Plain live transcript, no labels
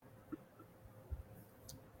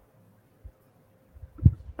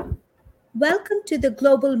Welcome to the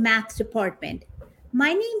Global Math Department.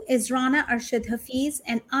 My name is Rana Arshad Hafiz,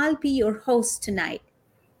 and I'll be your host tonight.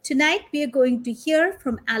 Tonight, we are going to hear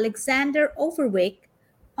from Alexander Overwick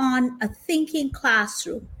on a thinking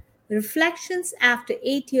classroom, reflections after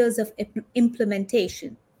 8 years of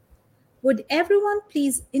implementation. Would everyone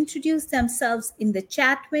please introduce themselves in the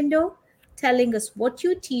chat window, telling us what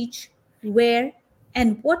you teach, where,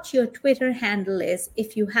 and what your Twitter handle is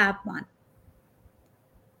if you have one?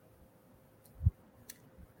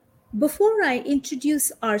 Before I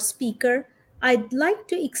introduce our speaker, I'd like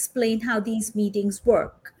to explain how these meetings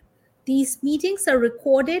work. These meetings are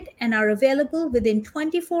recorded and are available within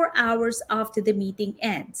 24 hours after the meeting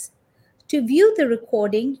ends. To view the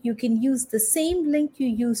recording, you can use the same link you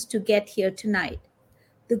used to get here tonight.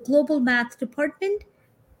 The Global Math Department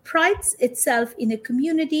prides itself in a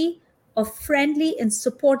community of friendly and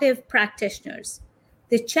supportive practitioners.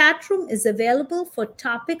 The chat room is available for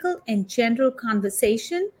topical and general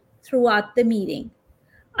conversation throughout the meeting.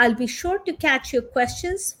 I'll be sure to catch your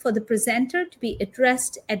questions for the presenter to be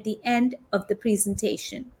addressed at the end of the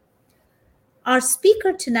presentation. Our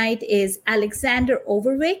speaker tonight is Alexander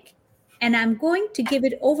Overwick, and I'm going to give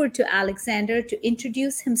it over to Alexander to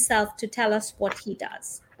introduce himself to tell us what he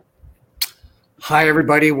does. Hi,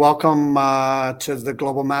 everybody. Welcome to the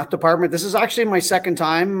Global Math Department. This is actually my second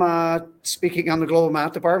time speaking on the Global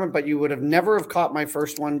Math Department, but you would have never have caught my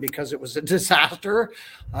first one because it was a disaster.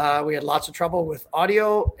 We had lots of trouble with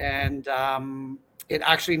audio, and it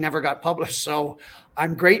actually never got published. So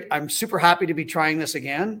I'm great. I'm super happy to be trying this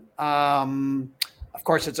again. Of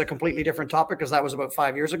course, it's a completely different topic because that was about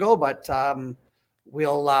 5 years ago, but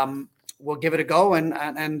we'll give it a go.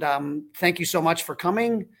 And thank you so much for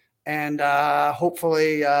coming. And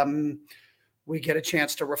hopefully we get a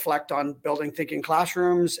chance to reflect on building thinking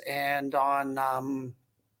classrooms and on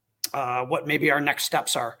what maybe our next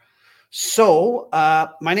steps are. So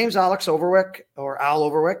my name's Alex Overwick, or Al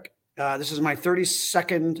Overwick. This is my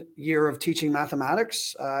 32nd year of teaching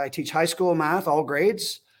mathematics. I teach high school math, all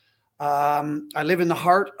grades. I live in the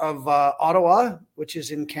heart of Ottawa, which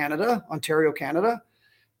is in Canada, Ontario, Canada.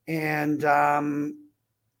 And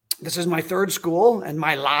this is my third school and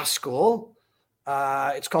my last school.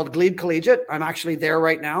 It's called Glebe Collegiate. I'm actually there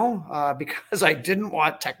right now because I didn't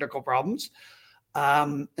want technical problems.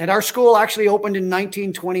 And our school actually opened in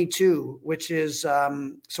 1922, which is,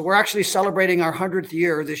 so we're actually celebrating our 100th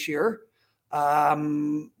year this year,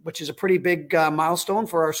 which is a pretty big milestone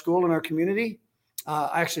for our school and our community.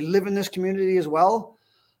 I actually live in this community as well.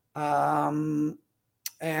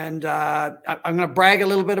 And I'm going to brag a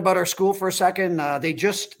little bit about our school for a second. They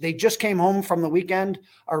just came home from the weekend.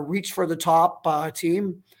 Our Reach for the Top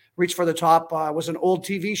team. Reach for the Top was an old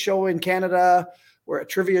TV show in Canada. We're a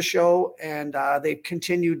trivia show, and they've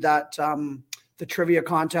continued that the trivia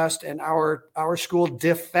contest. And our school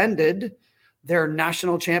defended their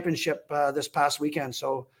national championship this past weekend.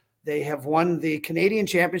 So they have won the Canadian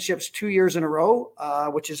championships 2 years in a row,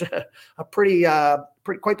 which is a pretty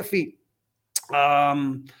quite the feat.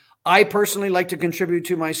 I personally like to contribute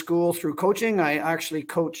to my school through coaching. I actually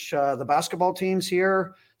coach the basketball teams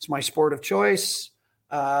here. It's my sport of choice.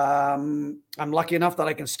 I'm lucky enough that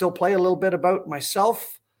I can still play a little bit about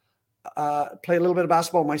myself, play a little bit of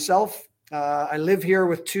basketball myself. I live here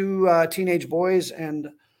with two teenage boys and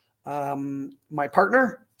my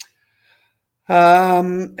partner.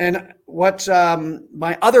 And what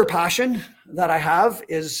my other passion that I have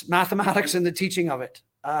is mathematics and the teaching of it.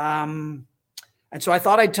 And so I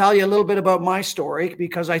thought I'd tell you a little bit about my story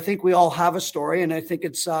because I think we all have a story, and I think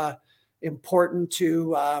it's important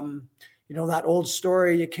to, that old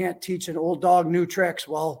story, you can't teach an old dog new tricks.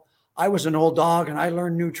 Well, I was an old dog and I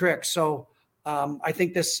learned new tricks. So I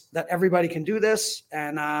think that everybody can do this.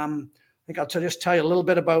 And I think I'll just tell you a little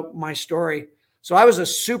bit about my story. So I was a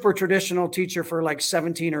super traditional teacher for like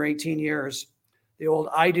 17 or 18 years. The old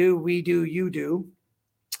I do, we do, you do.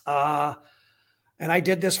 And I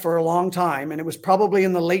did this for a long time. And it was probably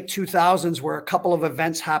in the late 2000s where a couple of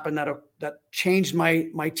events happened that changed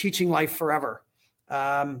my teaching life forever.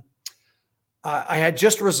 I had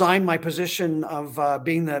just resigned my position of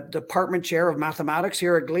being the department chair of mathematics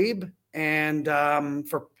here at Glebe, and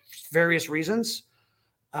for various reasons.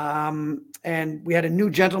 And we had a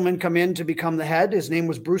new gentleman come in to become the head. His name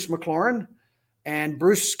was Bruce McLaurin. And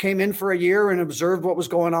Bruce came in for a year and observed what was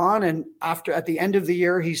going on. And at the end of the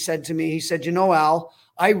year, he said to me, Al,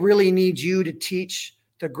 I really need you to teach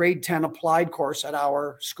the grade 10 applied course at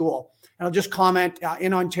our school. And I'll just comment,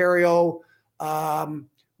 in Ontario,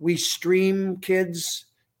 we stream kids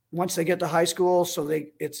once they get to high school. So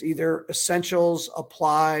it's either essentials,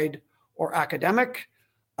 applied, or academic.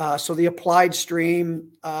 So the applied stream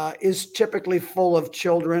is typically full of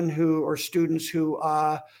children or students who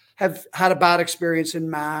have had a bad experience in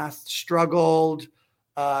math, struggled,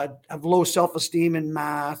 have low self-esteem in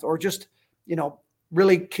math, or just,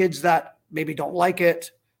 really kids that maybe don't like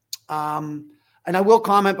it. And I will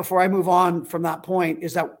comment before I move on from that point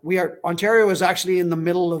is that Ontario is actually in the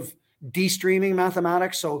middle of de-streaming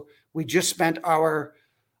mathematics. So we just spent our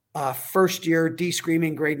first year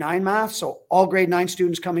de-streaming grade 9 math. So all grade 9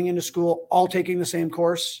 students coming into school, all taking the same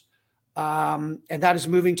course. And that is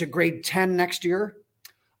moving to grade 10 next year.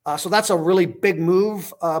 So that's a really big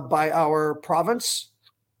move by our province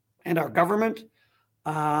and our government.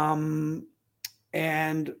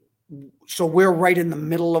 And so we're right in the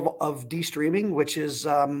middle of de-streaming, which is,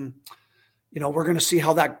 we're going to see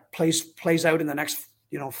how that plays out in the next,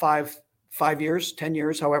 5 years, 10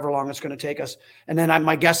 years, however long it's going to take us. And then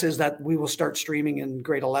my guess is that we will start streaming in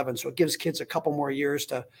grade 11. So it gives kids a couple more years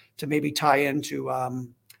to maybe tie into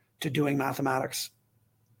to doing mathematics.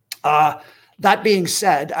 That being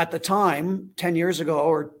said, at the time, 10 years ago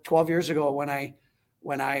or 12 years ago, when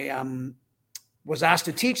I was asked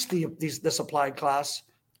to teach this applied class,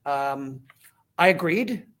 I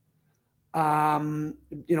agreed.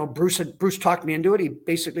 Bruce talked me into it. He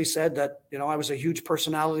basically said that, I was a huge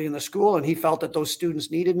personality in the school and he felt that those students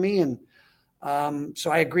needed me. And so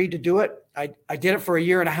I agreed to do it. I did it for a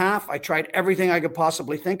year and a half. I tried everything I could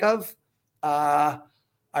possibly think of.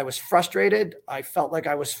 I was frustrated. I felt like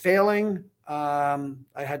I was failing. I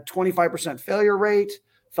had 25% failure rate,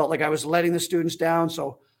 felt like I was letting the students down.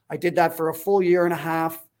 So I did that for a full year and a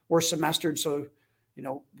half. We're semestered. So,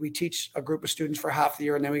 we teach a group of students for half the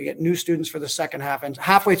year and then we get new students for the second half. And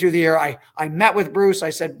halfway through the year, I met with Bruce. I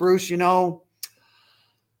said, Bruce, I'm a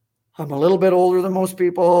little bit older than most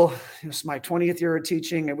people. It's my 20th year of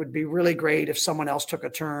teaching. It would be really great if someone else took a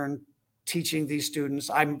turn teaching these students.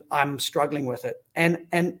 I'm struggling with it.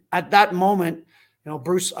 And at that moment,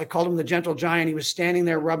 Bruce, I called him the gentle giant. He was standing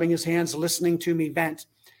there rubbing his hands, listening to me vent.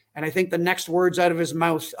 And I think the next words out of his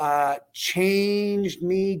mouth changed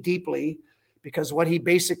me deeply, because what he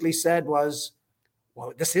basically said was,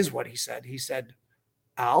 well, this is what he said. He said,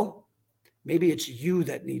 Al, maybe it's you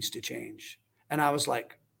that needs to change. And I was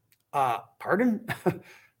like, pardon?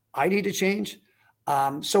 I need to change?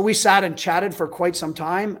 So we sat and chatted for quite some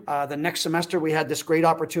time. The next semester, we had this great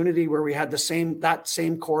opportunity where we had that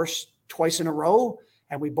same course twice in a row,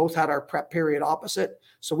 and we both had our prep period opposite.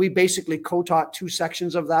 So we basically co-taught 2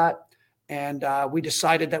 sections of that, and we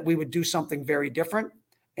decided that we would do something very different.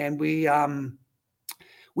 And we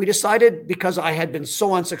decided, because I had been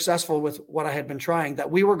so unsuccessful with what I had been trying, that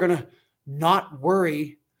we were going to not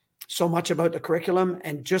worry so much about the curriculum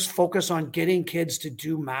and just focus on getting kids to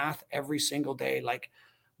do math every single day. Like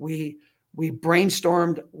we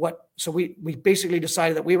brainstormed we basically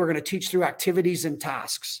decided that we were going to teach through activities and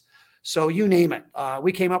tasks. So you name it.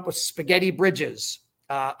 We came up with spaghetti bridges.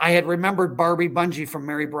 I had remembered Barbie Bungee from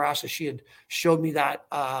Mary Barassa. She had showed me that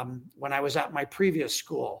when I was at my previous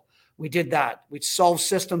school. We did that. We'd solve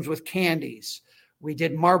systems with candies. We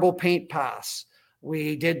did marble paint pass.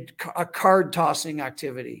 We did a card tossing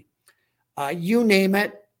activity. You name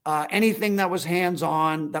it, anything that was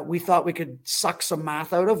hands-on that we thought we could suck some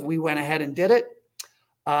math out of, we went ahead and did it.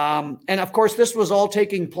 And of course, this was all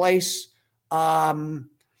taking place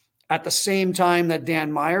at the same time that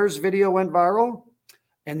Dan Meyer's video went viral.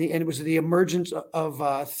 And it was the emergence of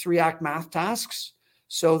 3-act math tasks.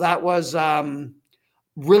 So that was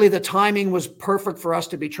really, the timing was perfect for us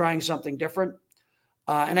to be trying something different.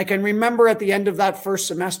 And I can remember at the end of that first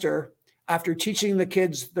semester, after teaching the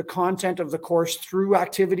kids the content of the course through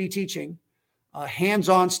activity teaching,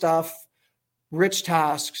 hands-on stuff, rich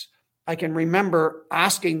tasks, I can remember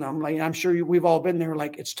asking them, like, I'm sure we've all been there,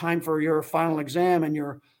 like, it's time for your final exam and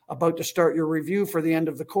you're about to start your review for the end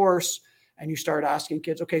of the course. And you start asking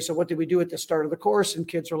kids, okay, so what did we do at the start of the course? And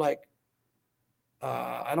kids are like,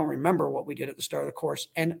 I don't remember what we did at the start of the course.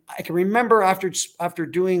 And I can remember after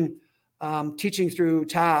doing teaching through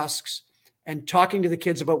tasks and talking to the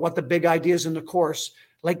kids about what the big ideas in the course,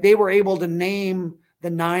 like they were able to name the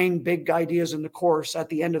 9 big ideas in the course at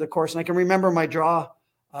the end of the course. And I can remember my jaw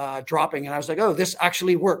dropping, and I was like, oh, this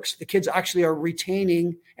actually works. The kids actually are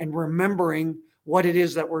retaining and remembering what it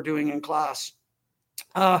is that we're doing in class.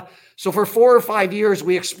 So for 4 or 5 years,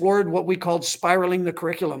 we explored what we called spiraling the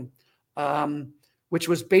curriculum, which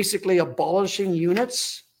was basically abolishing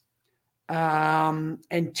units and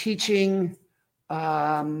teaching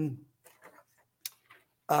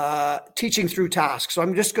teaching through tasks. So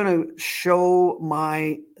I'm just going to show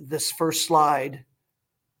this first slide.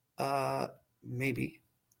 Maybe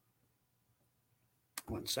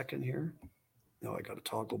 1 second here. No, I got to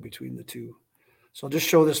toggle between the two. So I'll just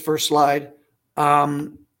show this first slide.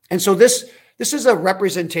 And so this is a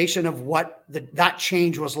representation of what that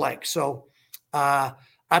change was like. So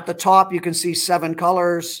at the top, you can see 7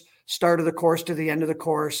 colors, start of the course to the end of the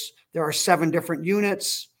course. There are 7 different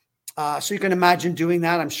units. So you can imagine doing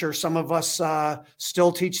that. I'm sure some of us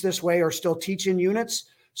still teach this way or still teach in units.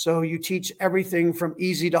 So you teach everything from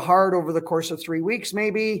easy to hard over the course of 3 weeks,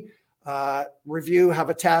 maybe, review, have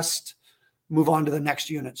a test, move on to the next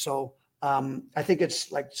unit. So I think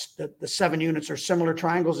it's like the 7 units are similar.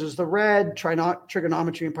 Triangles is the red,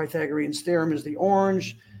 trigonometry and Pythagorean's theorem is the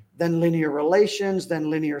orange, then linear relations, then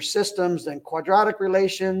linear systems, then quadratic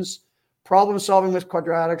relations, problem solving with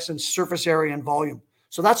quadratics, and surface area and volume.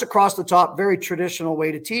 So that's across the top, very traditional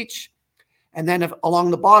way to teach. And then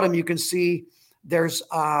along the bottom, you can see there's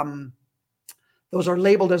those are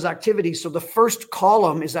labeled as activities. So the first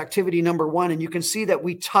column is activity number 1, and you can see that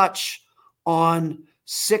we touch on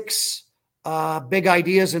 6 big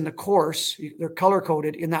ideas in the course. They're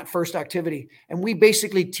color-coded in that first activity. And we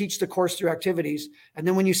basically teach the course through activities. And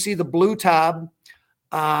then when you see the blue tab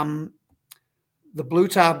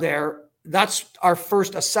there, that's our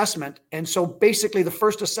first assessment. And so basically the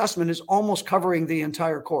first assessment is almost covering the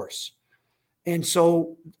entire course. And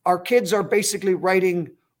so our kids are basically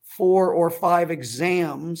writing 4 or 5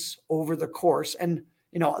 exams over the course. And,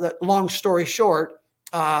 the long story short,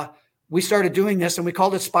 we started doing this and we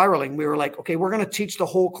called it spiraling. We were like, okay, we're going to teach the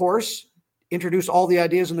whole course, introduce all the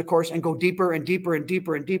ideas in the course, and go deeper and deeper and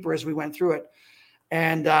deeper and deeper as we went through it.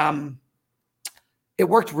 And it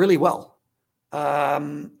worked really well.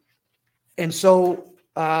 And so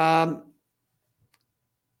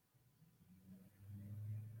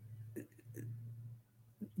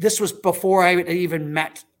this was before I even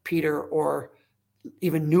met Peter or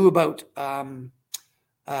even knew about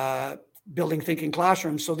building thinking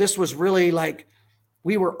classrooms. So this was really like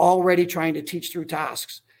we were already trying to teach through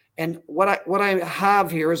tasks. And what I have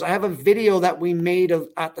here is I have a video that we made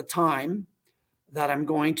at the time that I'm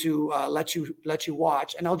going to let you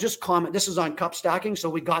watch. And I'll just comment. This is on cup stacking. So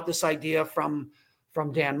we got this idea from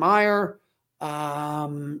Dan Meyer.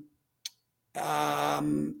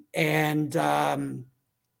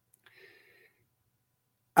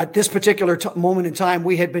 At this particular moment in time,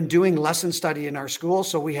 we had been doing lesson study in our school.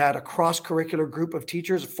 So we had a cross-curricular group of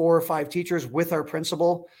teachers, 4 or 5 teachers with our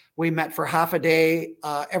principal. We met for half a day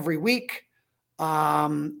every week,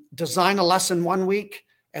 design a lesson one week,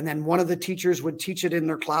 and then one of the teachers would teach it in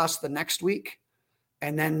their class the next week.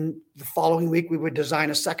 And then the following week, we would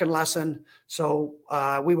design a second lesson. So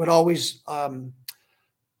we would always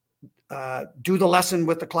do the lesson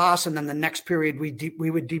with the class. And then the next period, we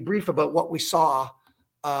would debrief about what we saw.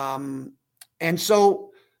 And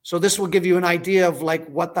so this will give you an idea of like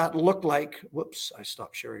what that looked like. Whoops, I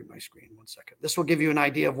stopped sharing my screen. 1 second. This will give you an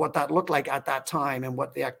idea of what that looked like at that time and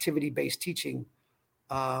what the activity-based teaching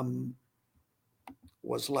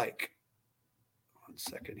was like. 1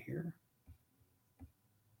 second here.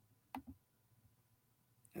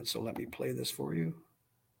 And so let me play this for you.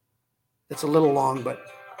 It's a little long, but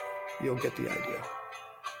you'll get the idea.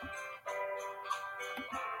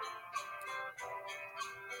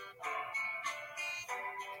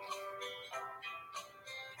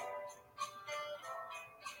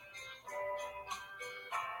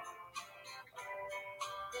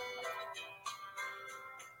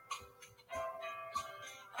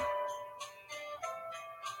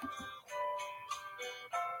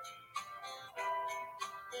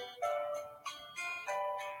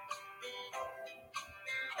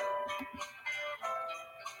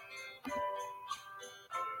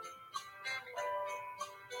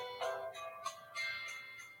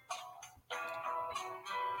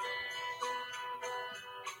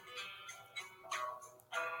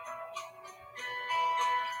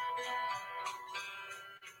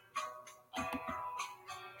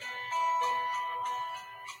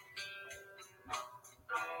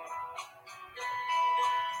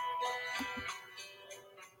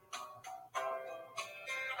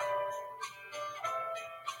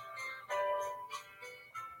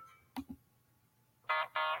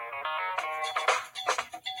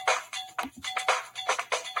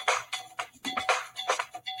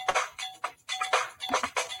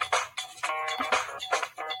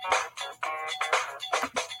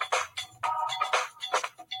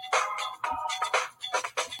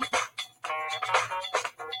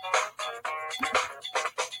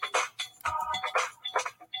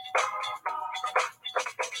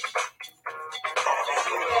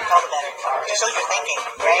 So you're thinking,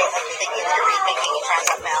 right? Like you're thinking, you're rethinking, you're trying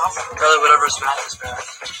something else. Really, whatever's math is math.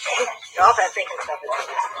 You're all that thinking stuff is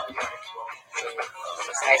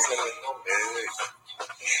It's nice when you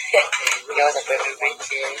You was a baby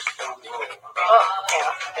rich. Oh,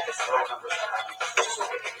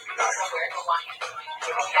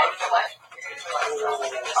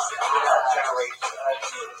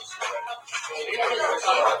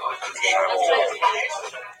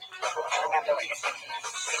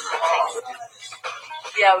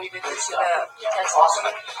 Yeah, we did this test.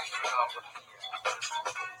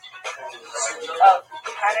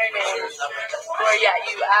 Pattern is where you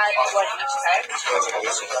add one each time.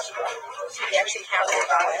 You actually count it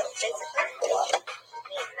basically.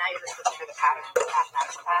 now you're just looking for the pattern, the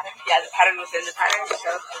mathematical pattern. Yeah, the pattern within the pattern. So.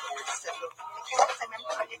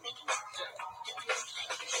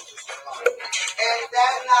 And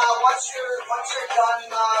then once you're done,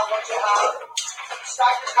 once you have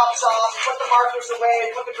stack your cups off, put the markers away,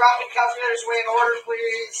 put the graphic calculators away in order,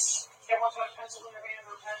 please. Everyone's got a pencil in their hand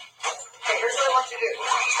or a pen. Okay, here's what I want you to do.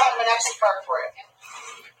 Just have an exit card for you.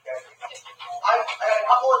 Okay. I got a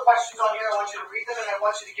couple of questions on here. I want you to read them, and I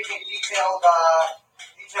want you to give me a detailed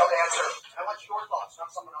answer. I want your thoughts,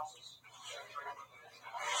 not someone else's.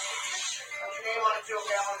 What's your name on it too?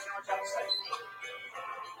 Okay, I want to know what you have to say.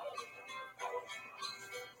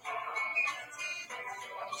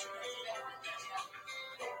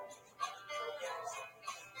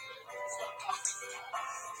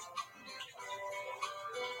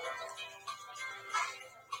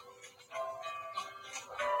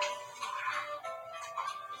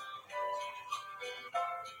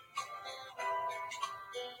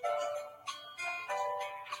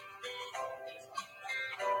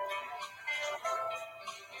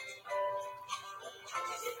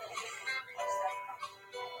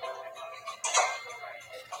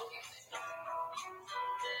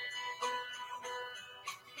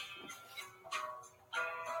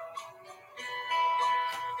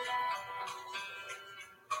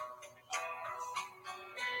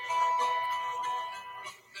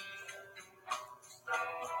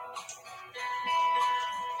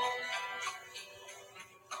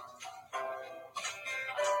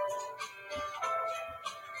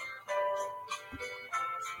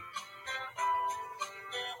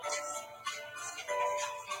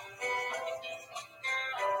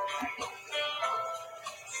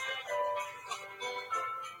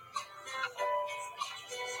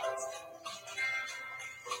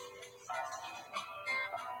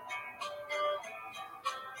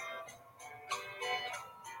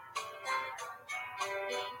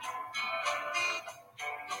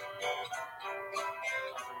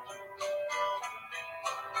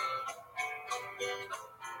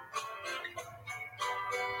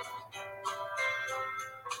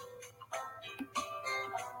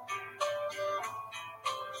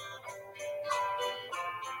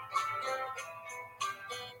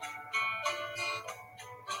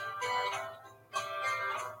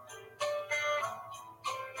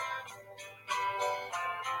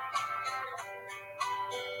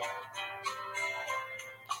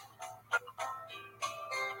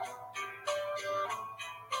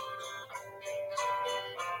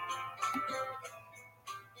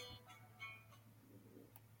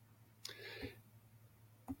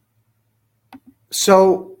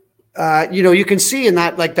 So, you can see in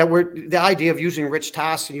that, like the idea of using rich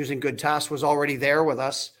tasks and using good tasks was already there with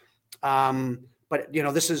us. But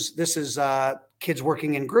this is kids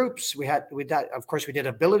working in groups. Of course, we did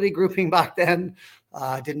ability grouping back then.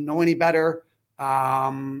 Didn't know any better.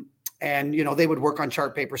 And they would work on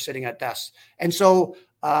chart paper sitting at desks. And so,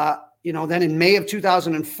 then in May of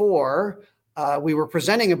 2004, we were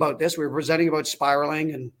presenting about this. We were presenting about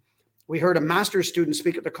spiraling, and we heard a master's student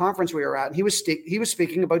speak at the conference we were at, and he was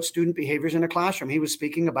speaking about student behaviors in a classroom. He was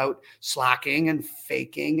speaking about slacking and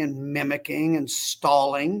faking and mimicking and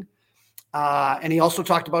stalling. And he also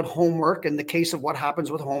talked about homework and the case of what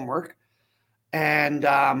happens with homework. And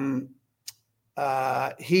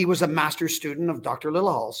he was a master's student of Dr.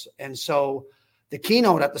 Liljedahl's. And so the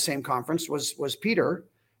keynote at the same conference was Peter.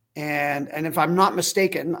 And if I'm not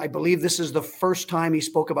mistaken, I believe this is the first time he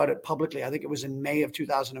spoke about it publicly. I think it was in May of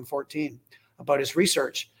 2014 about his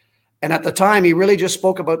research. And at the time, he really just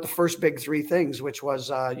spoke about the first big three things, which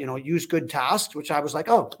was, use good tasks, which I was like,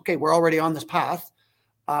 oh, okay, we're already on this path.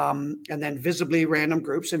 And then visibly random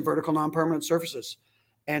groups and vertical non-permanent surfaces.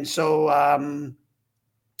 And so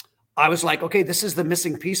I was like, okay, this is the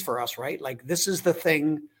missing piece for us, right? Like, this is the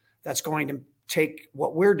thing that's going to take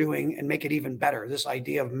what we're doing and make it even better. This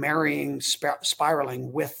idea of marrying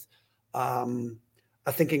spiraling with a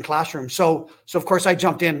thinking classroom. So of course I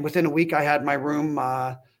jumped in. Within a week, I had my room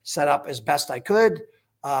set up as best I could.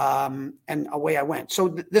 And away I went.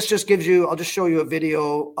 So this just gives you, I'll just show you a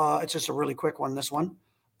video. It's just a really quick one, this one.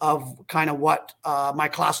 of kind of what my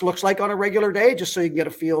class looks like on a regular day, just so you can get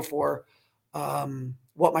a feel for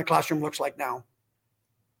what my classroom looks like now.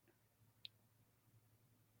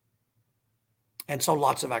 And so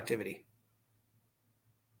lots of activity.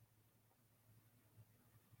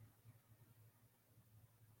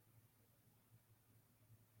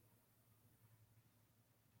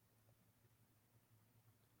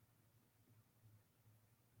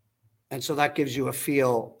 And so that gives you a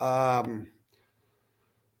feel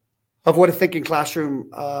of what a thinking classroom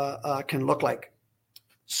can look like.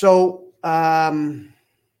 So,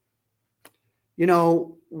 you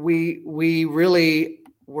know, we really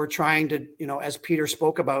were trying to, you know, as Peter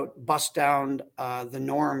spoke about, bust down the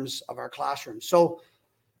norms of our classroom. So,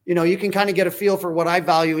 you know, you can kind of get a feel for what I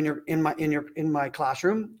value in my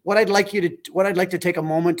classroom. What I'd like to take a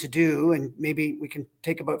moment to do, and maybe we can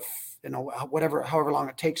take about, you know, however long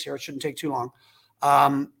it takes here. It shouldn't take too long.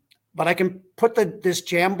 But I can put this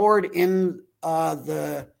Jamboard in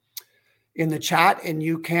the chat, and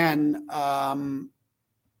you can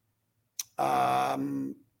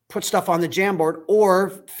put stuff on the Jamboard, or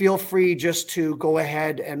feel free just to go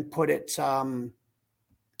ahead and put it in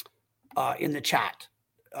the chat.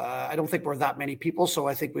 I don't think we're that many people, so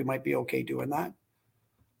I think we might be okay doing that.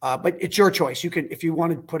 But it's your choice. You can, if you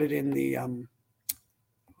want to put it in the, 1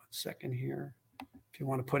 second here. If you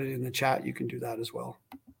want to put it in the chat, you can do that as well.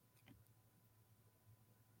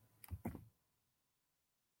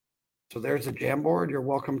 So there's the Jamboard. You're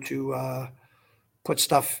welcome to put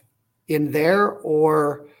stuff in there,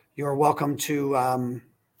 or you're welcome to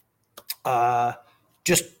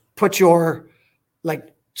just put your,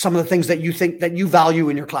 like, some of the things that you think that you value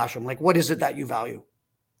in your classroom. Like, what is it that you value?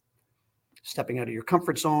 Stepping out of your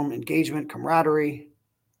comfort zone, engagement, camaraderie.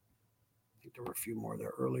 I think there were a few more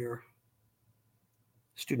there earlier.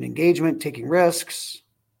 Student engagement, taking risks.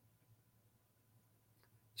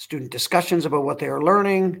 Student discussions about what they are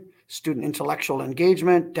learning. Student intellectual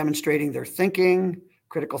engagement, demonstrating their thinking,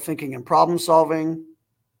 critical thinking and problem solving.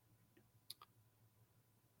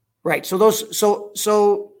 Right. So those,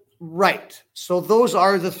 right. So those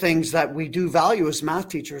are the things that we do value as math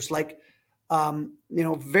teachers. Like, you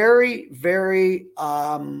know, very, very,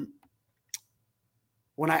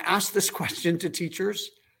 when I ask this question to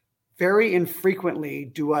teachers, very infrequently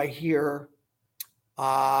do I hear,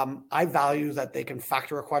 I value that they can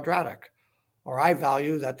factor a quadratic, or I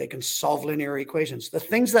value that they can solve linear equations. The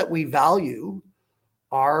things that we value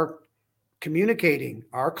are communicating,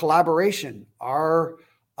 our collaboration, our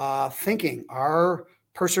thinking, our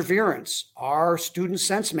perseverance, our student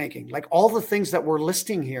sense making. Like, all the things that we're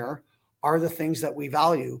listing here are the things that we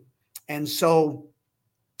value. And so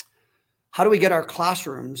how do we get our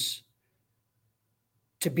classrooms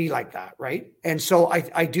to be like that, right? And so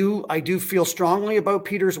I do feel strongly about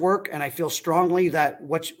Peter's work, and I feel strongly that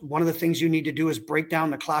one of the things you need to do is break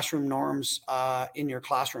down the classroom norms in your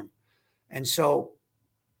classroom. And so,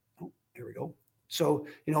 here we go. So,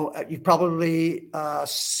 you know, you probably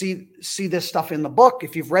see this stuff in the book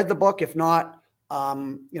if you've read the book. If not,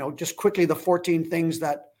 you know, just quickly, the 14 things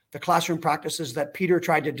that the classroom practices that Peter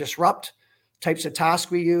tried to disrupt, types of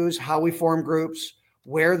tasks we use, how we form groups,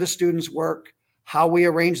 where the students work, how we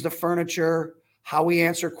arrange the furniture, how we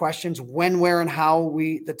answer questions, when, where, and how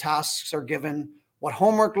the tasks are given, what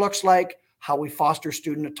homework looks like, how we foster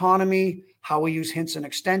student autonomy, how we use hints and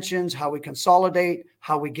extensions, how we consolidate,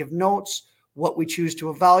 how we give notes, what we choose to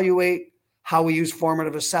evaluate, how we use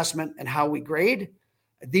formative assessment, and how we grade.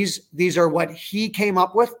 These are what he came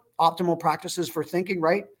up with, optimal practices for thinking,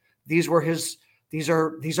 right? These are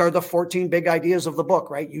the 14 big ideas of the book,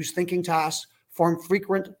 right? Use thinking tasks, form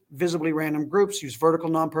frequent, visibly random groups, use vertical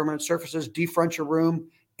non-permanent surfaces, defront your room,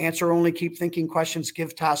 answer only, keep thinking questions,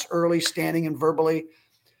 give tasks early, standing and verbally,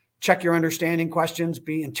 check your understanding questions,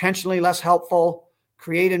 be intentionally less helpful,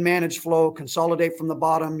 create and manage flow, consolidate from the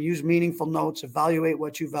bottom, use meaningful notes, evaluate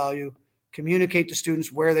what you value, communicate to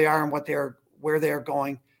students where they are and where they are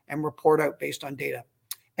going, and report out based on data.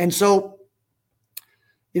 And so,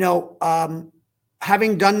 you know,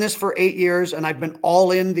 having done this for 8 years, and I've been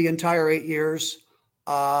all in the entire 8 years,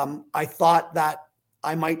 I thought that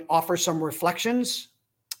I might offer some reflections,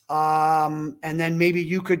 and then maybe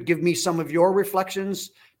you could give me some of your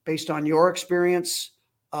reflections based on your experience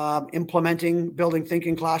implementing building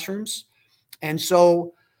thinking classrooms. And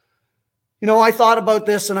so, you know, I thought about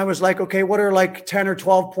this, and I was like, okay, what are like 10 or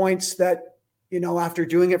 12 points that, you know, after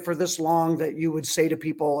doing it for this long, that you would say to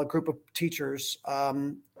people, a group of teachers,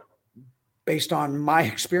 based on my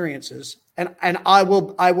experiences. And I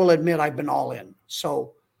will admit I've been all in.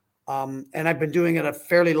 So, and I've been doing it a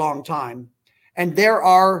fairly long time. And there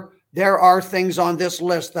are things on this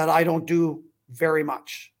list that I don't do very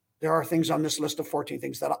much. There are things on this list of 14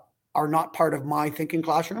 things that are not part of my thinking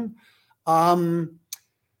classroom.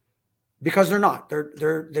 Because they're not.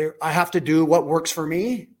 They're. I have to do what works for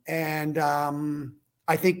me, and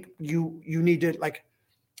I think you need to, like,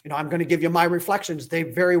 I'm going to give you my reflections. They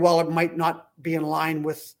very well might not be in line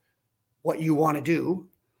with what you want to do,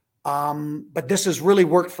 but this has really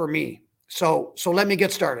worked for me. So let me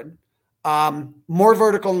get started. More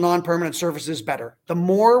vertical non-permanent services, better. The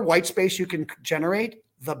more white space you can generate,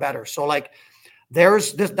 the better. So like,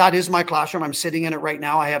 that is my classroom. I'm sitting in it right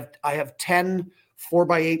now. I have 10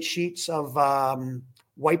 4x8 sheets of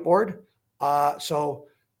whiteboard. So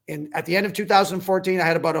at the end of 2014, I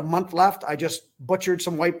had about a month left. I just butchered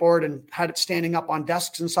some whiteboard and had it standing up on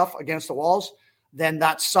desks and stuff against the walls. Then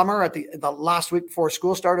that summer, at the last week before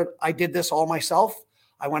school started, I did this all myself.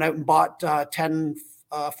 I went out and bought 10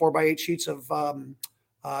 4x8 sheets of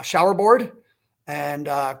shower board and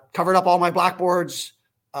covered up all my blackboards,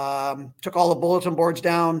 took all the bulletin boards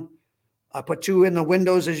down. I put 2 in the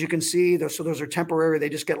windows, as you can see. So those are temporary. They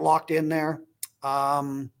just get locked in there.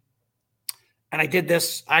 And I did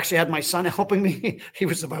this. I actually had my son helping me. He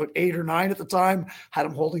was about 8 or 9 at the time. Had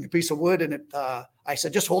him holding a piece of wood, and I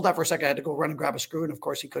said, just hold that for a second. I had to go run and grab a screw, and of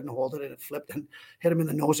course he couldn't hold it, and it flipped and hit him in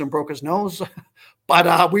the nose and broke his nose.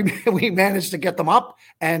 But we managed to get them up,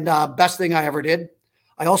 and best thing I ever did.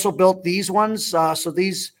 I also built these ones. So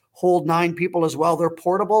these hold 9 people as well. They're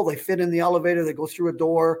portable. They fit in the elevator. They go through a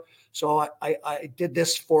door. So I did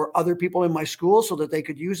this for other people in my school so that they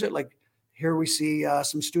could use it. Like here we see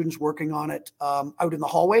some students working on it out in the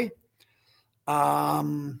hallway.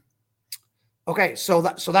 Okay, so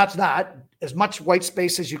that's that. As much white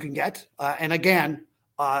space as you can get. And again,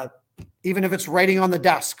 even if it's writing on the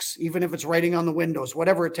desks, even if it's writing on the windows,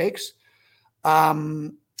 whatever it takes.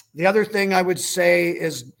 The other thing I would say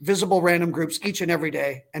is visible random groups each and every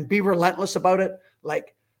day, and be relentless about it.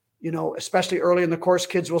 Like, especially early in the course,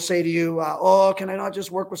 kids will say to you, oh, can I not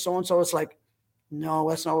just work with so-and-so? It's like, no,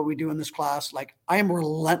 that's not what we do in this class. Like, I am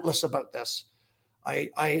relentless about this.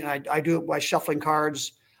 I do it by shuffling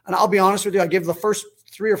cards. And I'll be honest with you, I give the first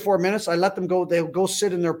 3 or 4 minutes, I let them go. They'll go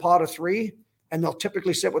sit in their pot of 3, and they'll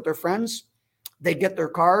typically sit with their friends. They get their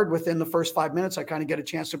card within the first 5 minutes. I kind of get a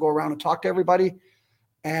chance to go around and talk to everybody.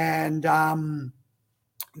 And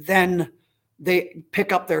then they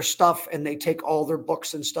pick up their stuff and they take all their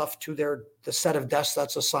books and stuff to the set of desks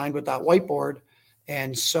that's assigned with that whiteboard.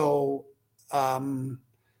 And so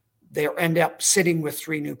they end up sitting with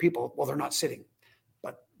 3 new people. Well, they're not sitting,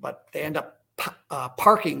 but they end up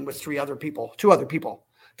parking with 2 other people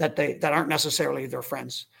that aren't necessarily their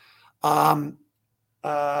friends. And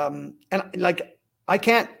like,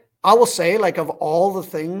 I will say, like, of all the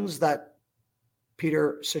things that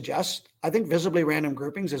Peter suggests, I think visibly random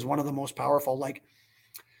groupings is one of the most powerful. Like,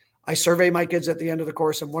 I survey my kids at the end of the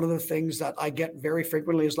course, and one of the things that I get very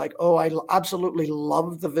frequently is like, oh, I absolutely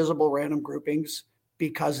love the visible random groupings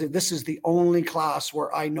because this is the only class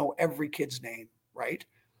where I know every kid's name, right?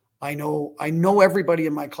 I know everybody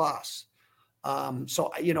in my class.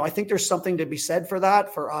 So, I think there's something to be said for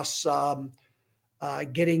that, for us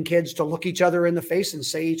getting kids to look each other in the face and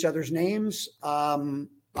say each other's names.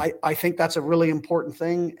 I think that's a really important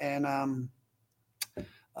thing. And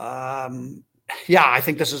I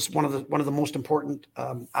think this is one of the most important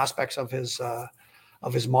aspects of his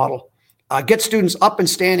model. Get students up and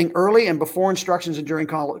standing early and before instructions and during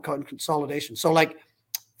consolidation. So, like,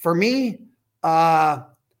 for me,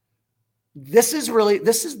 this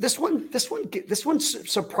one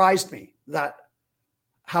surprised me, that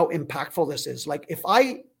how impactful this is. Like, if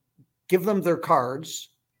I give them their cards,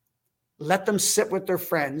 let them sit with their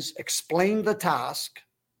friends, explain the task,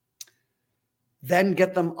 then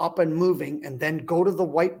get them up and moving, and then go to the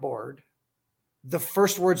whiteboard, the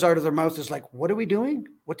first words out of their mouth is like, what are we doing?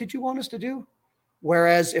 What did you want us to do?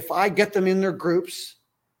 Whereas if I get them in their groups,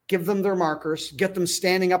 give them their markers, get them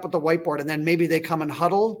standing up at the whiteboard, and then maybe they come and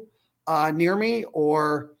huddle near me,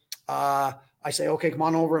 or I say, okay, come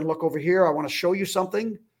on over and look over here. I want to show you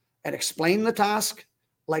something, and explain the task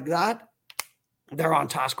like that, they're on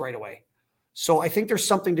task right away. So I think there's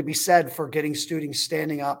something to be said for getting students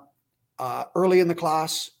standing up early in the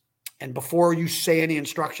class and before you say any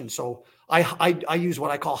instructions. So I use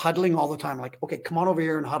what I call huddling all the time. Like, okay, come on over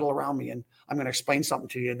here and huddle around me, and I'm going to explain something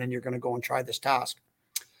to you, and then you're going to go and try this task.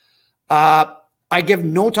 I give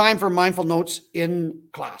no time for mindful notes in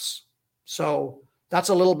class. So that's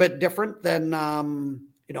a little bit different than,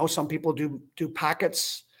 some people do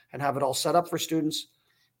packets and have it all set up for students.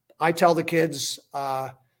 I tell the kids,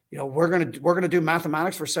 we're going to do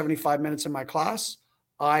mathematics for 75 minutes in my class.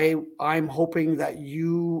 I'm hoping that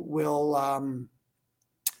you will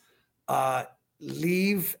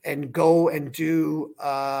leave and go and do,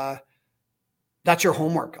 that's your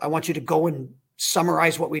homework. I want you to go and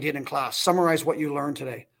summarize what we did in class, summarize what you learned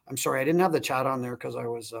today. I'm sorry, I didn't have the chat on there because I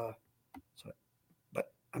was,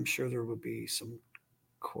 but I'm sure there will be some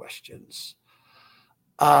questions.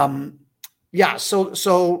 Yeah,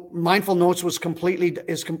 so mindful notes was completely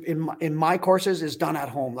in my courses is done at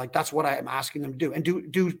home. Like that's what I am asking them to do. And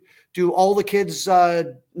do all the kids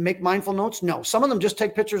make mindful notes? No, some of them just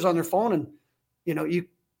take pictures on their phone and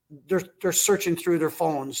they're searching through their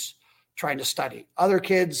phones trying to study. Other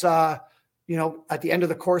kids, at the end of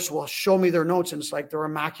the course will show me their notes and it's like they're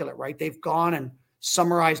immaculate, right? They've gone and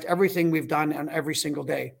summarized everything we've done on every single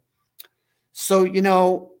day. So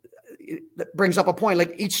that brings up a point.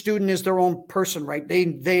 Like each student is their own person, right?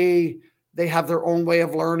 They have their own way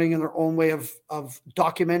of learning and their own way of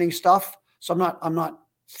documenting stuff. So I'm not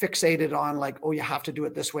fixated on like, oh, you have to do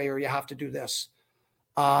it this way or you have to do this.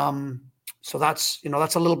 So that's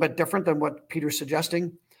a little bit different than what Peter's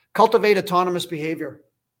suggesting. Cultivate autonomous behavior.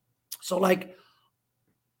 So like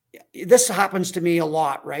this happens to me a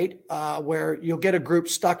lot, right? Where you'll get a group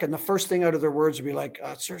stuck and the first thing out of their words will be like,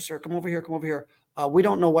 sir, come over here. We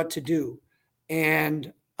don't know what to do.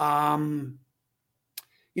 And, how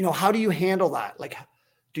do you handle that? Like,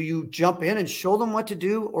 do you jump in and show them what to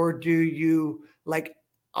do? Or do you like,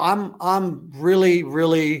 I'm really,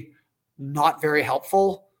 really not very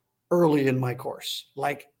helpful early in my course.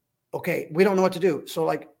 Like, okay, we don't know what to do. So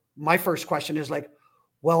like, my first question is like,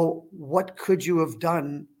 well, what could you have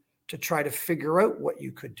done to try to figure out what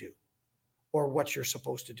you could do or what you're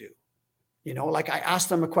supposed to do? Like I asked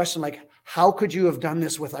them a question like, how could you have done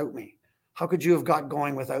this without me? How could you have got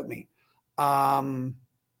going without me? And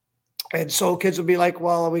so kids would be like,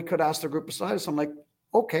 well, we could ask the group beside us. I'm like,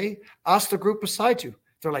 okay, ask the group beside you.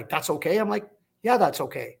 They're like, that's okay. I'm like, yeah, that's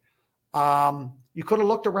okay. You could have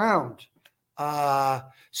looked around.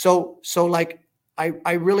 So like,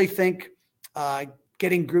 I really think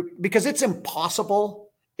getting group, because it's impossible.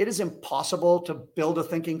 It is impossible to build a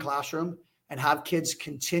thinking classroom and have kids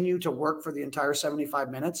continue to work for the entire 75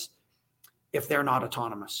 minutes if they're not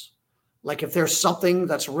autonomous. Like if there's something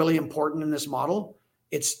that's really important in this model,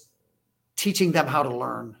 it's teaching them how to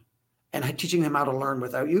learn and teaching them how to learn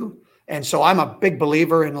without you. And so I'm a big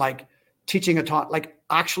believer in like teaching like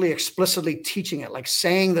actually explicitly teaching it, like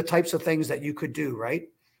saying the types of things that you could do, right?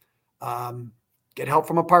 Get help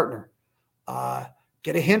from a partner,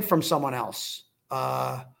 get a hint from someone else,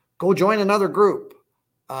 go join another group,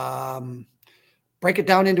 break it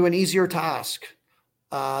down into an easier task.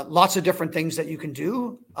 Lots of different things that you can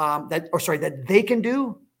do that they can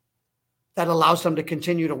do that allows them to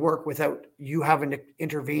continue to work without you having to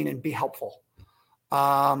intervene and be helpful.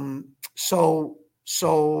 So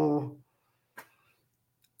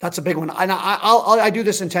that's a big one. And I do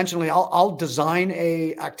this intentionally. I'll design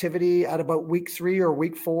a activity at about week 3 or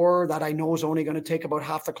week 4 that I know is only going to take about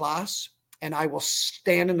half the class. And I will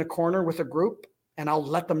stand in the corner with a group and I'll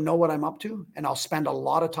let them know what I'm up to. And I'll spend a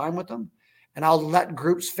lot of time with them and I'll let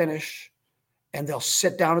groups finish and they'll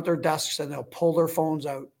sit down at their desks and they'll pull their phones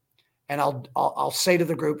out. And I'll say to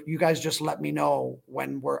the group, you guys just let me know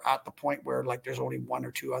when we're at the point where like there's only 1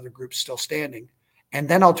 or 2 other groups still standing. And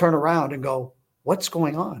then I'll turn around and go, what's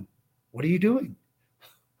going on? What are you doing?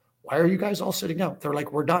 Why are you guys all sitting down? They're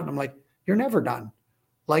like, we're done. I'm like, you're never done.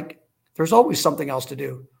 Like, there's always something else to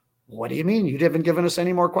do. What do you mean? You haven't given us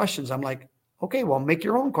any more questions. I'm like, okay, well, make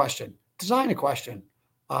your own question. Design a question.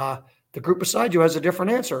 The group beside you has a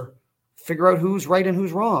different answer. Figure out who's right and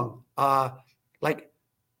who's wrong.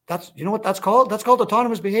 That's, you know what that's called? That's called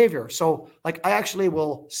autonomous behavior. So like, I actually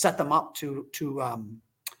will set them up to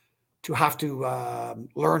have to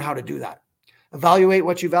learn how to do that. Evaluate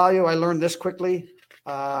what you value. I learned this quickly.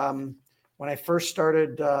 When I first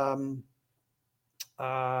started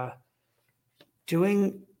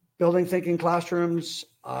building thinking classrooms,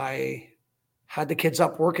 I had the kids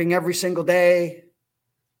up working every single day.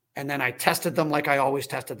 And then I tested them like I always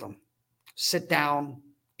tested them. Sit down,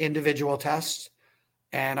 individual tests.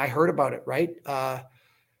 And I heard about it, right?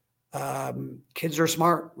 Kids are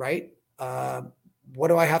smart, right? What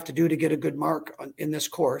do I have to do to get a good mark in this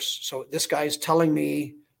course? So this guy's telling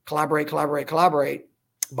me collaborate,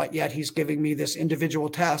 but yet he's giving me this individual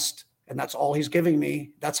test and that's all he's giving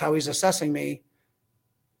me. That's how he's assessing me.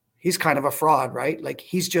 He's kind of a fraud, right? Like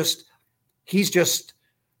he's just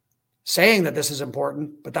saying that this is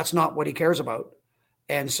important, but that's not what he cares about.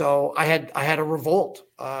 And so I had a revolt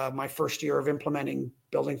my first year of implementing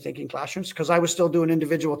building thinking classrooms because I was still doing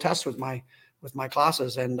individual tests with my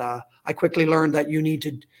classes. And I quickly learned that you need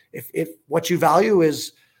to, if what you value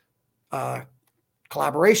is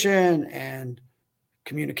collaboration and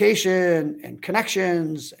communication and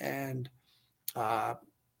connections and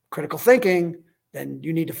critical thinking, then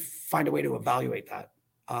you need to find a way to evaluate that.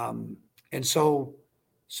 And so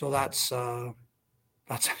that's an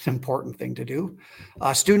important thing to do.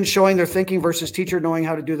 Students showing their thinking versus teacher knowing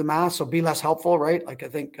how to do the math. So be less helpful, right? Like I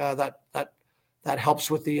think that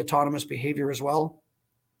helps with the autonomous behavior as well.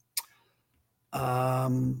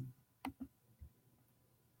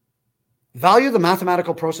 Value the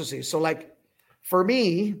mathematical processes. So like for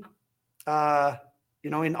me,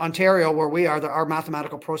 in Ontario, where we are, our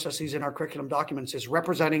mathematical processes in our curriculum documents is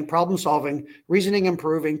representing, problem solving, reasoning,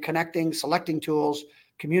 improving, connecting, selecting tools,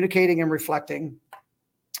 communicating, and reflecting.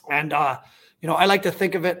 And I like to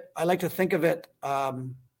think of it.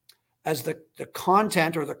 As the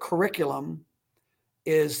content or the curriculum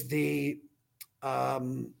is the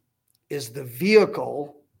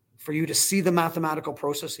vehicle for you to see the mathematical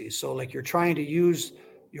processes. So like you're trying to use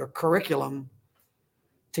your curriculum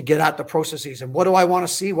to get at the processes. And what do I want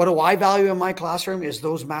to see? What do I value in my classroom is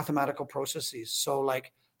those mathematical processes. So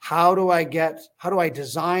like, how do I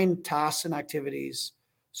design tasks and activities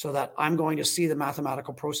so that I'm going to see the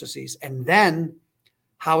mathematical processes? And then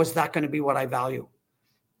how is that going to be what I value?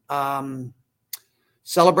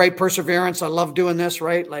 Celebrate perseverance. I love doing this,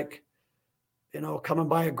 right? Like, coming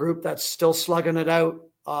by a group that's still slugging it out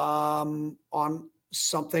on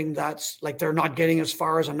something that's like they're not getting as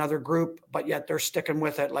far as another group, but yet they're sticking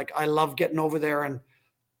with it. Like I love getting over there and,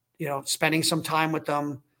 spending some time with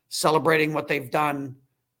them, celebrating what they've done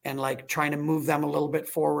and like trying to move them a little bit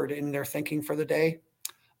forward in their thinking for the day.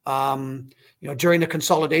 During the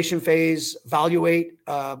consolidation phase, value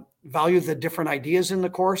the different ideas in the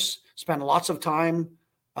course, spend lots of time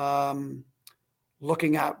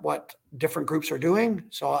looking at what different groups are doing.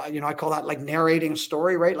 So, I call that like narrating a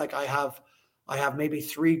story, right? Like I have maybe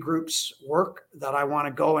 3 groups work that I want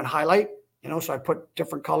to go and highlight, so I put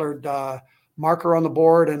different colored marker on the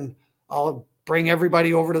board and I'll bring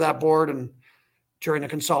everybody over to that board. And during the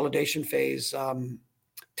consolidation phase,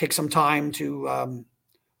 take some time to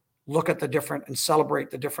look at the different and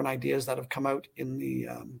celebrate the different ideas that have come out in the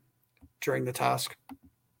during the task.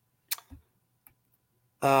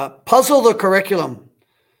 Puzzle the curriculum.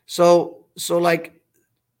 So like,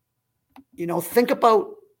 think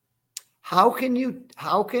about how can you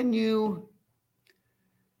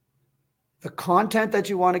the content that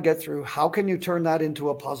you want to get through, how can you turn that into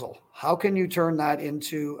a puzzle? How can you turn that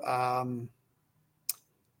into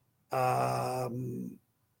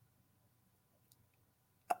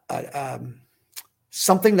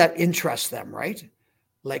something that interests them, right?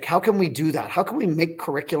 Like, how can we do that? How can we make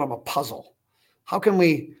curriculum a puzzle? How can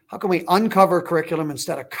we uncover curriculum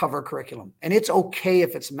instead of cover curriculum? And it's okay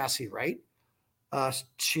if it's messy, right?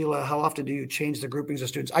 Sheila, how often do you change the groupings of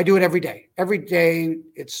students? I do it every day. Every day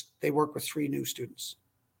they work with 3 new students.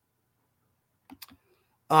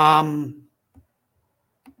 Will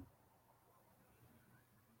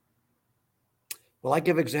I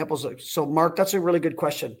give examples? So Mark, that's a really good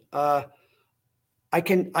question.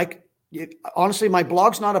 Honestly, my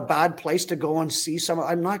blog's not a bad place to go and see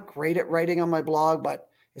I'm not great at writing on my blog, but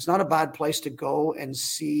it's not a bad place to go and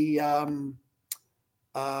see some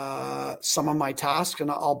of my tasks.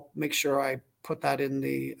 And I'll make sure I put that in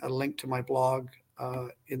a link to my blog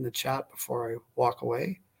in the chat before I walk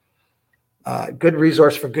away. Good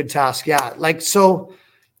resource for good tasks. Yeah. Like, so,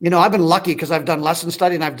 I've been lucky because I've done lesson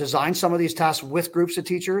study and I've designed some of these tasks with groups of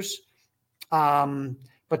teachers.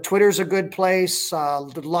 But Twitter's a good place.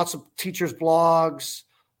 Lots of teachers' blogs.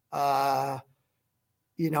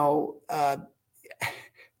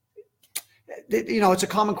 It's a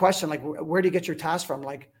common question. Like, where do you get your tasks from?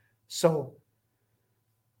 Like, so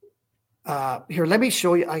here, let me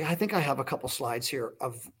show you. I think I have a couple slides here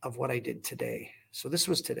of what I did today. So this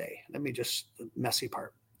was today. Let me the messy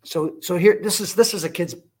part. So here, this is a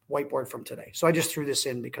kid's whiteboard from today. So I just threw this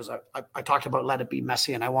in because I talked about let it be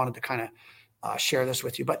messy, and I wanted to kind of share this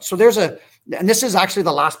with you. But so and this is actually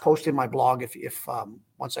the last post in my blog. If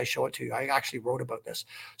once I show it to you, I actually wrote about this.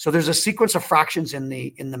 So there's a sequence of fractions in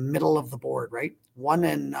the middle of the board, right? 1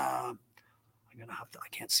 and I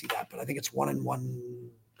can't see that, but I think it's 1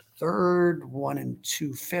 1/3, 1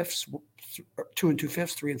 2/5, 2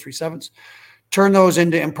 2/5, 3 3/7. Turn those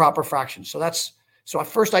into improper fractions. So at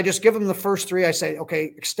first I just give them the first 3. I say,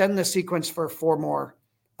 okay, extend the sequence for 4 more.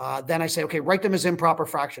 Then I say, okay, write them as improper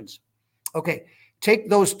fractions. Okay, take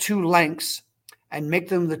those 2 lengths and make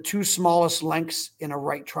them the 2 smallest lengths in a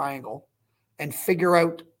right triangle and figure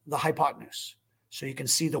out the hypotenuse. So you can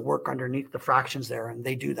see the work underneath the fractions there, and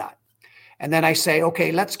they do that. And then I say,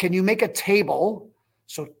 okay, can you make a table?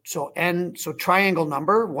 So triangle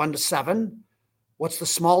number 1 to 7, what's the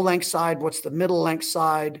small length side, what's the middle length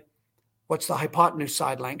side, what's the hypotenuse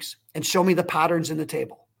side lengths, and show me the patterns in the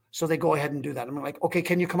table. So they go ahead and do that. I'm like, okay,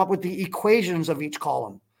 can you come up with the equations of each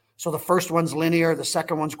column? So the first one's linear, the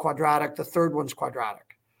second one's quadratic, the third one's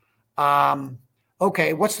quadratic.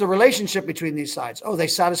 Okay, what's the relationship between these sides? Oh, they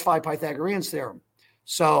satisfy Pythagorean's theorem.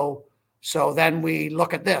 So then we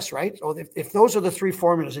look at this, right? So if those are the three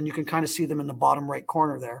formulas, and you can kind of see them in the bottom right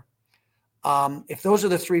corner there. If those are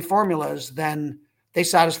the three formulas, then they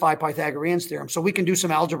satisfy Pythagorean's theorem. So we can do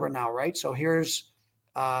some algebra now, right? So here's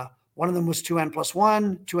one of them was 2n plus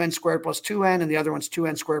 1, 2n squared plus 2n, and the other one's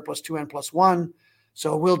 2n squared plus 2n plus 1.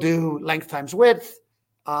 So we'll do length times width,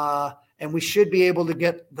 and we should be able to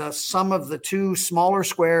get the sum of the two smaller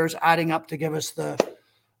squares adding up to give us the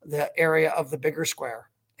area of the bigger square.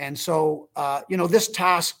 And so, this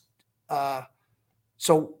task,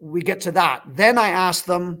 so we get to that. Then I ask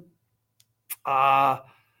them,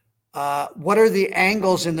 what are the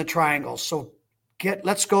angles in the triangles? So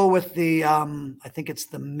let's go with the, I think it's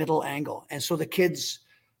the middle angle. And so the kids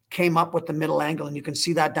came up with the middle angle, and you can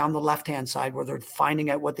see that down the left-hand side where they're finding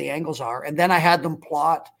out what the angles are. And then I had them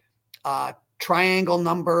plot triangle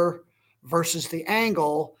number versus the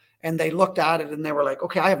angle, and they looked at it and they were like,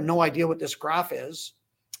 okay, I have no idea what this graph is,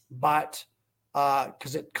 but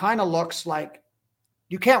because it kind of looks like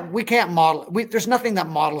we can't model it. There's nothing that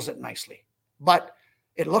models it nicely, but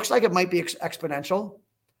it looks like it might be exponential.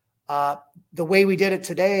 The way we did it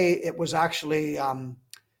today, it was actually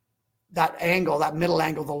that angle, that middle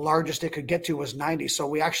angle, the largest it could get to was 90. So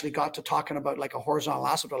we actually got to talking about like a horizontal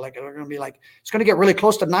asymptote, like we're going to be like, it's going to get really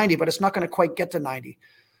close to 90, but it's not going to quite get to 90.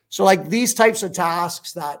 So like these types of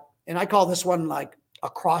tasks that, and I call this one like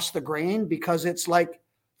across the grain, because it's like,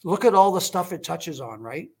 look at all the stuff it touches on,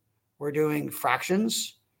 right? We're doing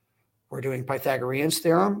fractions. We're doing Pythagorean's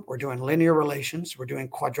theorem. We're doing linear relations. We're doing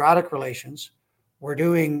quadratic relations. We're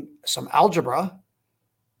doing some algebra,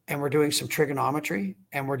 and we're doing some trigonometry,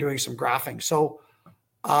 and we're doing some graphing. So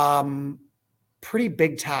pretty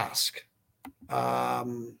big task.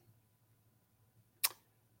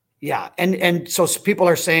 Yeah. And so people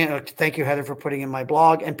are saying, thank you, Heather, for putting in my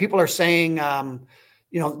blog. And people are saying,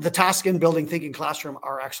 the task in Building Thinking Classroom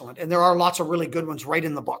are excellent. And there are lots of really good ones right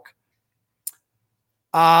in the book.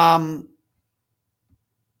 So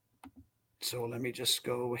let me just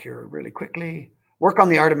go here really quickly. Work on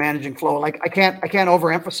the art of managing flow. Like I can't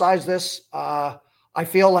overemphasize this. I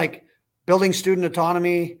feel like building student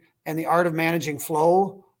autonomy and the art of managing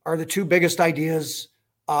flow are the two biggest ideas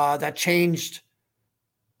that changed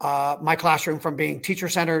my classroom from being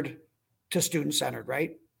teacher-centered to student-centered,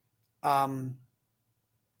 right?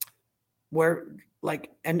 Where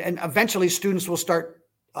like, and eventually students will start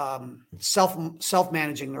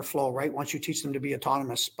self-managing their flow, right? Once you teach them to be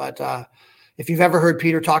autonomous. But if you've ever heard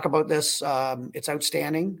Peter talk about this, it's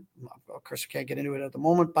outstanding. Of course, I can't get into it at the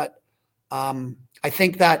moment, but I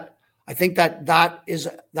think that is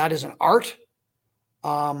an art,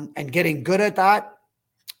 and getting good at that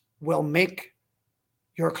will make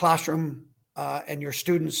your classroom and your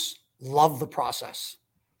students love the process.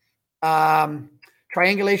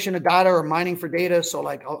 Triangulation of data or mining for data. So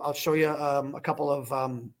like I'll show you a couple of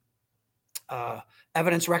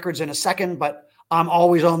evidence records in a second, but I'm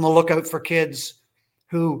always on the lookout for kids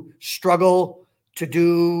who struggle to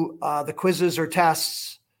do the quizzes or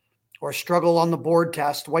tests, or struggle on the board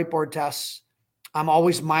test, whiteboard tests. I'm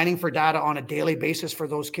always mining for data on a daily basis for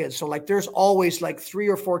those kids. So like there's always like 3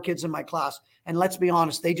 or 4 kids in my class. And let's be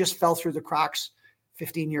honest, they just fell through the cracks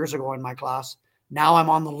 15 years ago in my class. Now I'm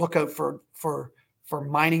on the lookout for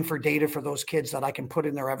mining for data for those kids that I can put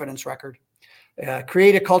in their evidence record.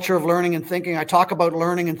 Create a culture of learning and thinking. I talk about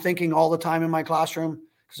learning and thinking all the time in my classroom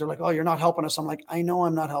because they're like, oh, you're not helping us. I'm like, I know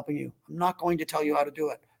I'm not helping you. I'm not going to tell you how to do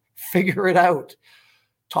it. Figure it out.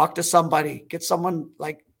 Talk to somebody. Get someone,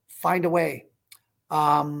 like, find a way.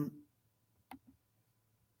 And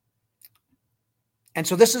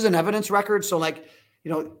so this is an evidence record. So like,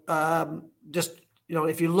 if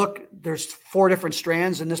you look, there's 4 different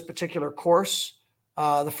strands in this particular course.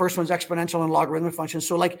 The first one's exponential and logarithmic functions.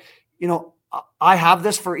 So like, I have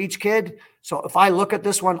this for each kid. So if I look at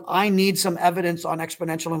this one, I need some evidence on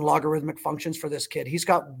exponential and logarithmic functions for this kid. He's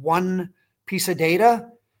got 1 piece of data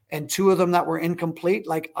and 2 of them that were incomplete.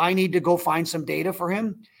 Like I need to go find some data for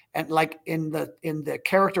him. And like in the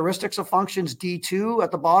characteristics of functions, D2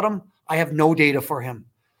 at the bottom, I have no data for him.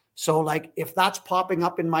 So like if that's popping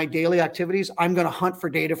up in my daily activities, I'm going to hunt for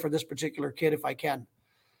data for this particular kid if I can.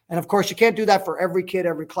 And of course, you can't do that for every kid,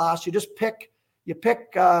 every class. You just pick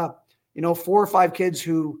 4 or 5 kids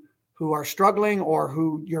who are struggling or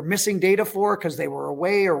who you're missing data for because they were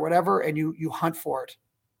away or whatever, and you hunt for it.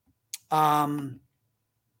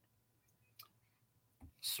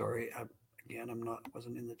 Sorry, again,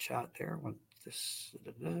 wasn't in the chat there.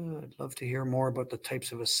 I'd love to hear more about the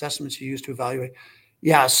types of assessments you use to evaluate.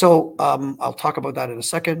 Yeah, so I'll talk about that in a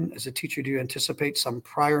second. As a teacher, do you anticipate some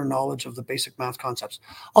prior knowledge of the basic math concepts?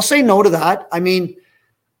 I'll say no to that. I mean,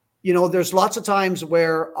 there's lots of times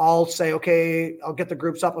where I'll say, okay, I'll get the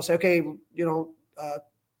groups up. I'll say, okay, and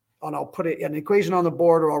I'll put an equation on the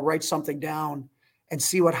board, or I'll write something down and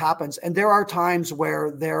see what happens. And there are times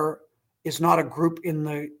where there is not a group in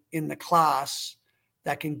the class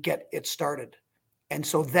that can get it started. And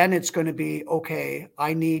so then it's going to be, okay,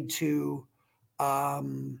 I need to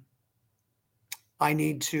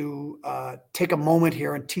take a moment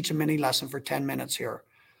here and teach a mini lesson for 10 minutes here.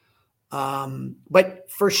 But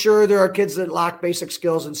for sure, there are kids that lack basic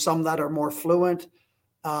skills and some that are more fluent.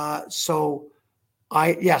 So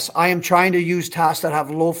I am trying to use tasks that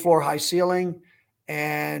have low floor, high ceiling.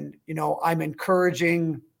 And, I'm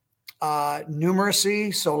encouraging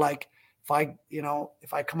numeracy. So like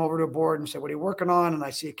if I come over to a board and say, what are you working on? And I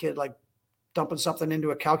see a kid like dumping something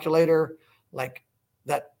into a calculator, like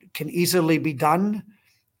that can easily be done.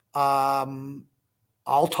 I'll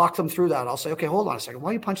talk them through that. I'll say, okay, hold on a second.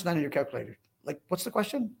 Why are you punching that in your calculator? Like, what's the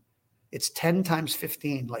question? It's 10 times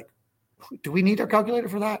 15. Like, do we need our calculator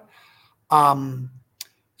for that?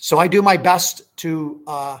 So I do my best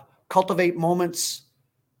to cultivate moments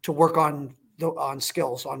to work on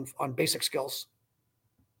skills, on basic skills.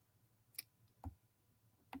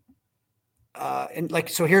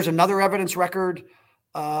 So here's another evidence record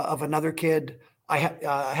of another kid. I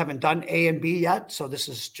haven't done A and B yet, so this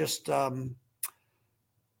is just.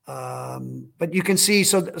 But you can see,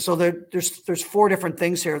 so there's 4 different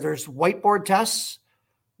things here. There's whiteboard tests,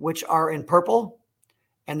 which are in purple,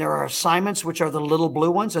 and there are assignments, which are the little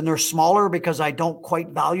blue ones, and they're smaller because I don't quite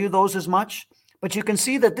value those as much. But you can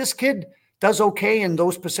see that this kid does okay in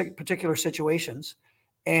those particular situations.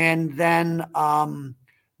 And then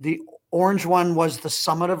the orange one was the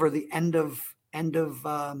summative, or the end of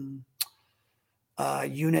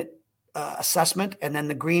unit assessment, and then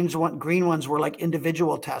the green ones were like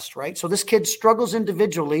individual tests, right? So this kid struggles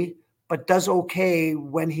individually, but does okay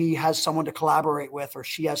when he has someone to collaborate with, or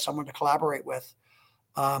she has someone to collaborate with.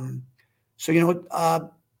 So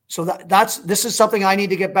this is something I need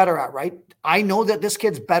to get better at, right? I know that this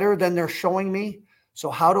kid's better than they're showing me. So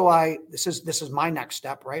how do this is my next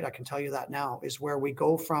step, right? I can tell you that now, is where we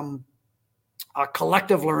go from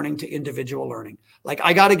collective learning to individual learning. Like,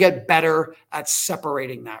 I got to get better at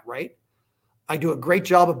separating that, right? I do a great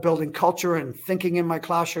job of building culture and thinking in my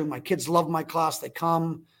classroom. My kids love my class. They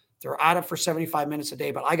come, they're at it for 75 minutes a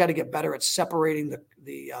day, but I got to get better at separating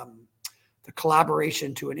the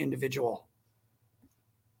collaboration to an individual.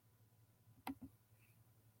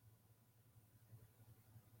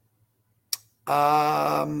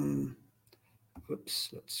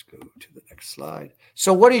 Let's go to the next slide.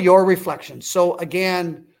 So what are your reflections? So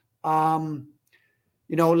again,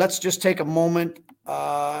 let's just take a moment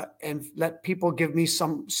and let people give me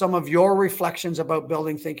some of your reflections about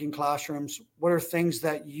building thinking classrooms. What are things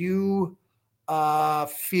that you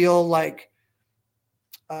feel like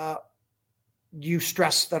you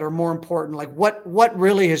stress that are more important? Like what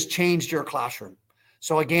really has changed your classroom?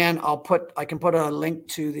 So again, I can put a link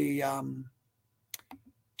to the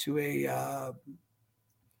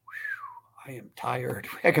I am tired.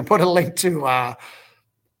 I can put a link to a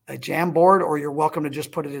Jamboard, or you're welcome to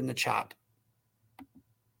just put it in the chat.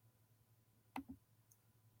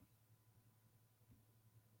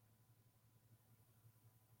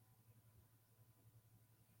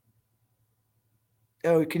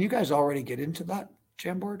 Oh, can you guys already get into that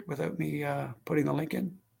Jamboard without me putting the link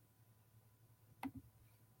in?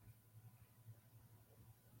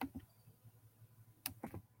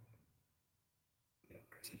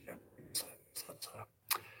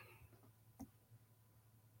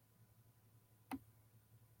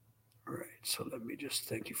 All right, so let me just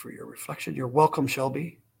thank you for your reflection. You're welcome,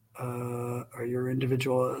 Shelby. Are your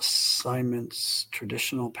individual assignments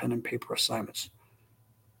traditional pen and paper assignments?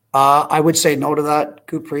 I would say no to that,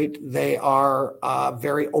 Gurpreet. They are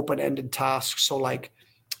very open-ended tasks. So like,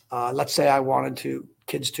 let's say I wanted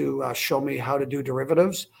kids to show me how to do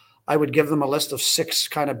derivatives. I would give them a list of 6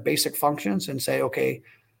 kind of basic functions and say, okay,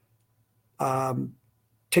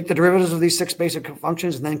 take the derivatives of these 6 basic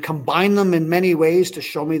functions and then combine them in many ways to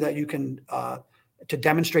show me that you can, to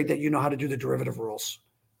demonstrate that you know how to do the derivative rules,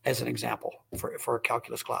 as an example for a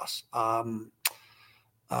calculus class.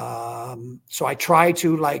 So I try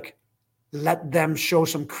to let them show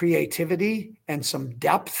some creativity and some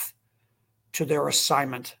depth to their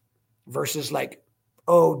assignment versus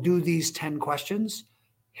do these 10 questions.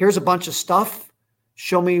 Here's a bunch of stuff.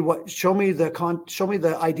 show me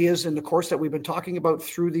the ideas in the course that we've been talking about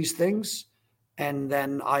through these things. And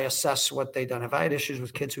then I assess what they've done. Have I had issues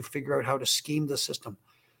with kids who figure out how to scheme the system?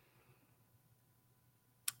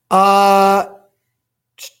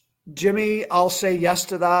 Jimmy, I'll say yes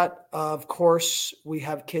to that. Of course, we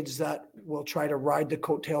have kids that will try to ride the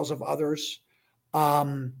coattails of others.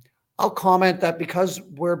 I'll comment that because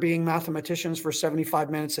we're being mathematicians for 75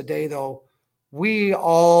 minutes a day, though, we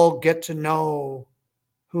all get to know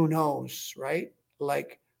who knows, right?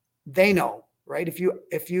 Like they know, right?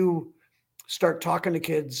 If you start talking to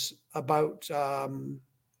kids about,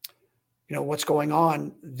 what's going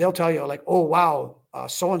on, they'll tell you like, oh, wow,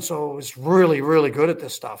 so-and-so is really, really good at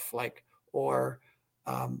this stuff. Like, or,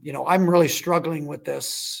 I'm really struggling with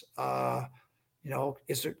this. Can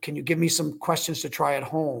you give me some questions to try at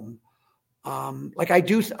home? I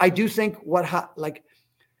do think we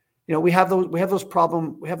have those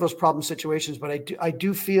problem situations, but I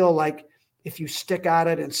do feel like if you stick at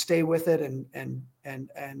it and stay with it and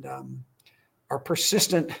are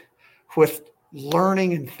persistent with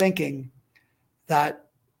learning and thinking, that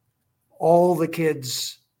all the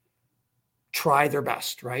kids try their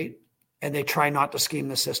best, right? And they try not to scheme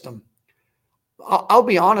the system. I'll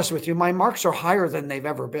be honest with you, my marks are higher than they've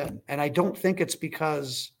ever been. And I don't think it's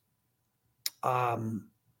because,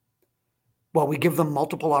 we give them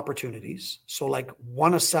multiple opportunities. So like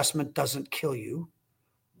one assessment doesn't kill you.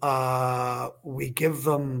 We give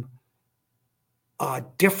them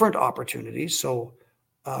different opportunities. So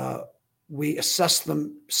we assess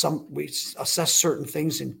certain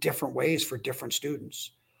things in different ways for different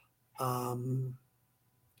students. We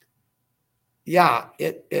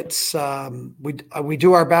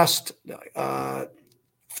do our best to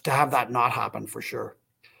have that not happen for sure.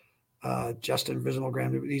 Justin,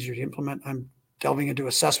 Visimogram, easier to implement. I'm delving into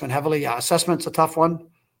assessment heavily. Yeah, assessment's a tough one.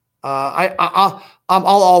 I'll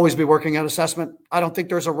always be working on assessment. I don't think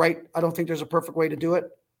there's a perfect way to do it.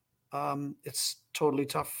 It's totally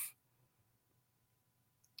tough.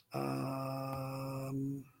 What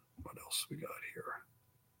else we got here?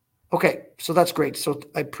 Okay, so that's great. So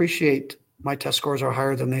I appreciate my test scores are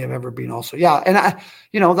higher than they have ever been also. Yeah, and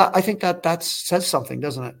I think that says something,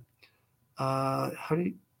 doesn't it? How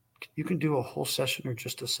do you can do a whole session or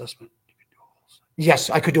just assessment? Yes,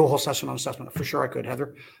 I could do a whole session on assessment. For sure I could,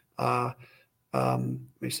 Heather.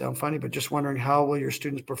 May sound funny, but just wondering, how will your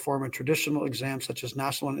students perform in traditional exams such as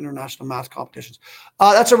national and international math competitions?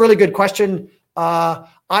 That's a really good question. I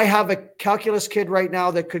have a calculus kid right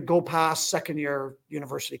now that could go past second year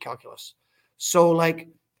university calculus. So like,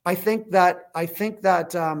 I've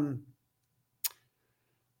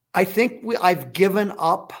given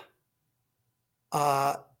up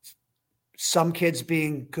some kids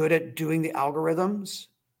being good at doing the algorithms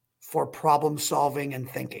for problem solving and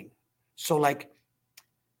thinking. So like,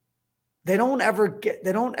 they don't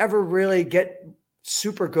ever really get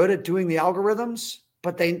super good at doing the algorithms,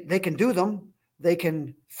 but they can do them. They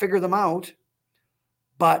can figure them out,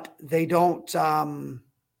 but they don't.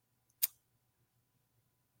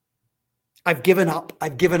 I've given up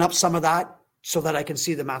some of that so that I can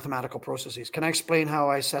see the mathematical processes. Can I explain how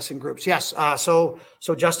I assess in groups? Yes. So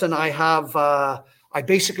Justin, I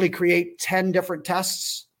basically create 10 different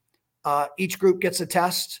tests. Each group gets a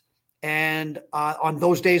test, and on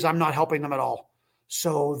those days, I'm not helping them at all.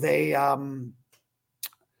 So they, and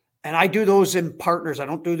I do those in partners. I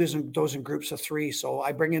don't do those in groups of 3. So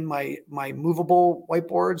I bring in my movable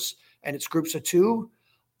whiteboards, and it's groups of 2,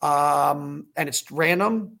 and it's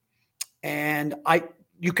random. And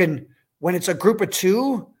when it's a group of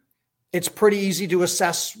 2, it's pretty easy to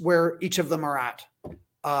assess where each of them are at.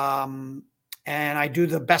 And I do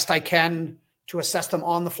the best I can to assess them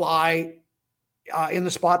on the fly, in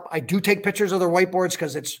the spot. I do take pictures of their whiteboards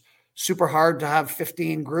because it's super hard to have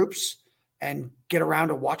 15 groups and get around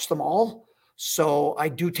to watch them all. So I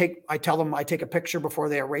tell them I take a picture before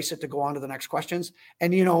they erase it to go on to the next questions.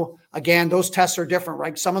 And, again, those tests are different,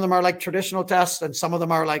 right? Some of them are like traditional tests and some of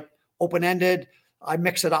them are like open-ended. I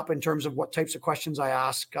mix it up in terms of what types of questions I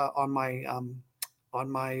ask on my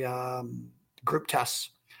group tests.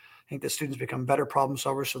 I think the students become better problem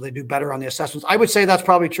solvers, so they do better on the assessments. I would say that's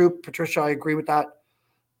probably true, Patricia. I agree with that.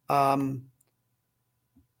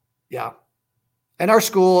 Yeah. In our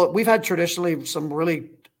school, we've had traditionally some really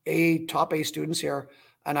top A students here,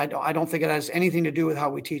 and I don't think it has anything to do with how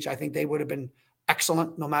we teach. I think they would have been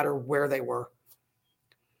excellent no matter where they were.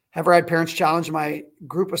 Have I had parents challenge my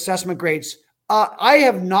group assessment grades? I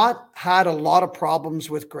have not had a lot of problems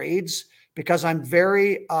with grades because I'm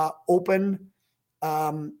very open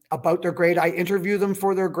about their grade. I interview them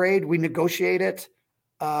for their grade. We negotiate it.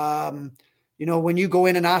 when you go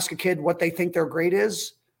in and ask a kid what they think their grade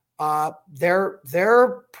is,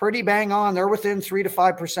 they're pretty bang on. They're within 3 to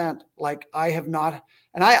 5%. Like I have not,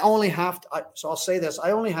 and I only have to, so I'll say this,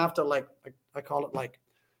 I only have to I call it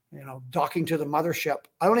docking to the mothership.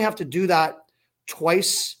 I only have to do that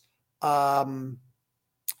twice a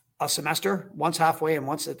semester, once halfway and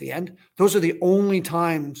once at the end. Those are the only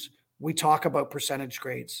times we talk about percentage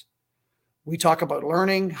grades. We talk about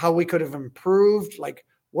learning, how we could have improved, like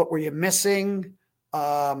what were you missing?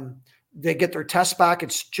 They get their tests back.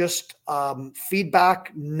 It's just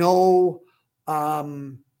feedback, no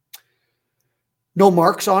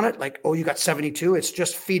marks on it. Like, oh, you got 72. It's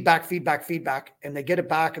just feedback. And they get it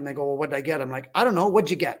back and they go, well, what did I get? I'm like, I don't know. What'd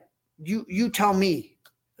you get? You tell me.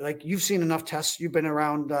 Like, you've seen enough tests. You've been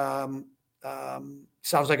around.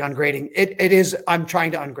 Sounds like ungrading. It is. I'm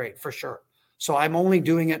trying to ungrade for sure. So I'm only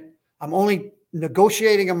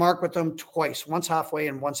negotiating a mark with them twice, once halfway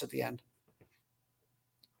and once at the end.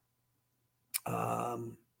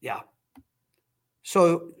 Yeah.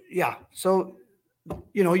 So it's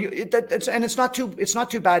not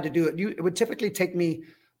too bad to do it. It would typically take me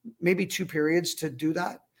maybe 2 periods to do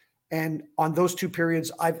that. And on those 2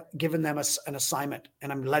 periods, I've given them an assignment and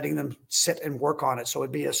I'm letting them sit and work on it. So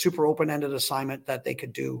it'd be a super open-ended assignment that they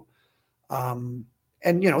could do. And,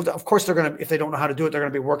 of course if they don't know how to do it, they're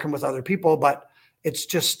going to be working with other people, but it's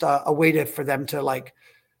just a way for them to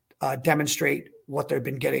demonstrate what they've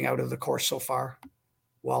been getting out of the course so far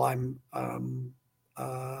while I'm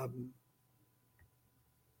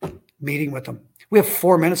meeting with them. We have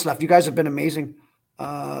 4 minutes left. You guys have been amazing.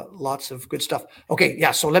 Lots of good stuff. Okay.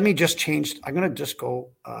 Yeah. So let me just change. I'm going to just go,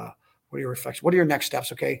 what are your reflections? What are your next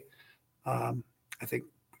steps? Okay. I think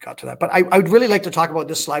we got to that, but I would really like to talk about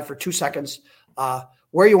this slide for 2 seconds,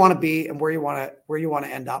 where you want to be and where you want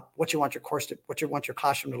to end up, what you want your course to, what you want your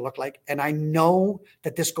classroom to look like. And I know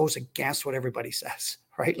that this goes against what everybody says,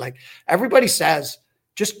 right? Like everybody says,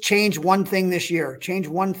 just change one thing this year, change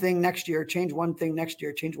one thing next year, change one thing next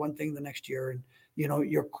year, change one thing the next year. And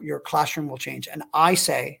your classroom will change. And I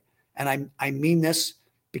say, and I mean this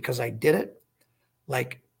because I did it,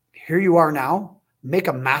 like, here you are now, make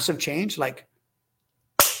a massive change, like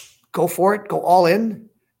go for it, go all in.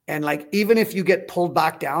 And even if you get pulled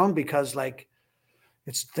back down because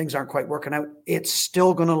things aren't quite working out, it's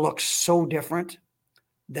still going to look so different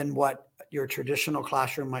than what your traditional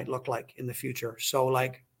classroom might look like in the future. So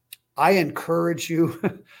I encourage you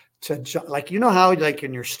to how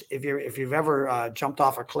if you've ever jumped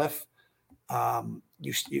off a cliff,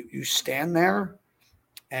 you stand there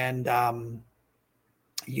and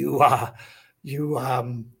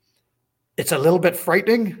it's a little bit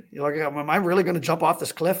frightening. You're like, am I really going to jump off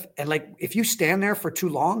this cliff? And if you stand there for too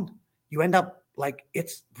long, you end up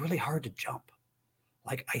it's really hard to jump.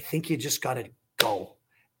 I think you just got to go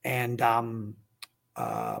and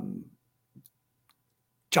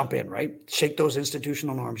jump in, right? Shake those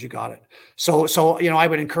institutional norms. You got it. So I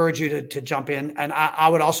would encourage you to jump in. And I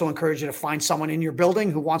would also encourage you to find someone in your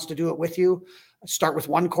building who wants to do it with you. Start with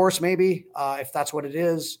one course, maybe, if that's what it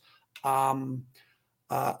is.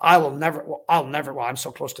 I'll never, I'm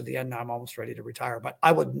so close to the end now, I'm almost ready to retire, but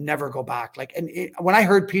I would never go back. When I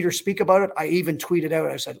heard Peter speak about it, I even tweeted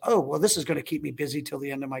out, I said, oh, well, this is going to keep me busy till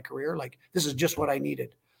the end of my career. This is just what I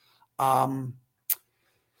needed.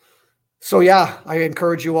 So yeah, I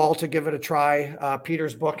encourage you all to give it a try.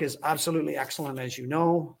 Peter's book is absolutely excellent, as you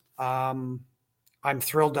know. I'm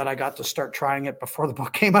thrilled that I got to start trying it before the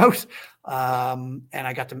book came out. And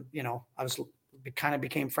I got to, I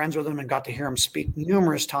became friends with him and got to hear him speak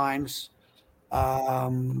numerous times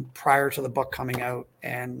prior to the book coming out.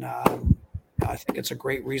 And I think it's a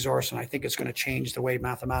great resource, and I think it's going to change the way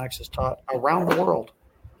mathematics is taught around the world.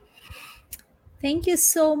 Thank you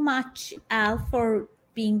so much, Al, for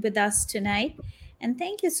being with us tonight. And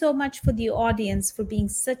thank you so much for the audience for being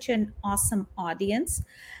such an awesome audience.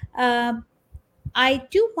 I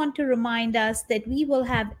do want to remind us that we will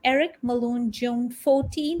have Eric Malone June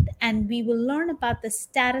 14th, and we will learn about the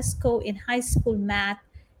status quo in high school math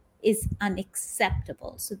is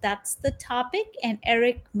unacceptable. So that's the topic, and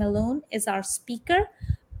Eric Malone is our speaker,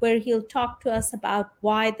 where he'll talk to us about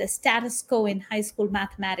why the status quo in high school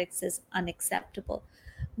mathematics is unacceptable.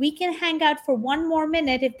 We can hang out for one more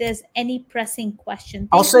minute if there's any pressing question.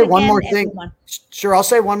 I'll say one more thing. Sure, I'll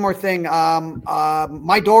say one more thing.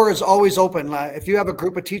 My door is always open. If you have a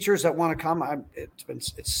group of teachers that want to come,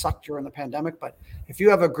 it's sucked during the pandemic, but if you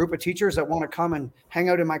have a group of teachers that want to come and hang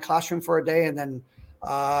out in my classroom for a day and then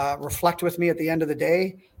reflect with me at the end of the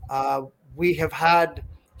day, we have had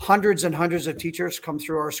hundreds and hundreds of teachers come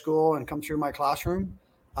through our school and come through my classroom.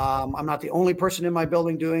 I'm not the only person in my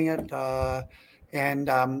building doing it. And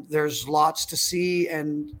there's lots to see,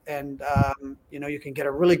 and you can get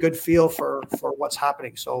a really good feel for what's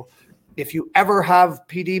happening. So if you ever have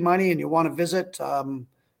PD money and you want to visit,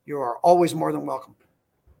 you are always more than welcome.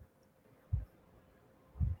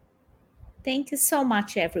 Thank you so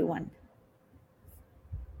much, everyone.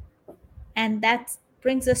 And that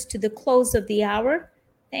brings us to the close of the hour.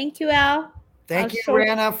 Thank you, Al. Thank you,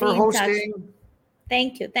 Rana, for hosting.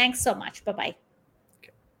 Thank you. Thanks so much. Bye-bye.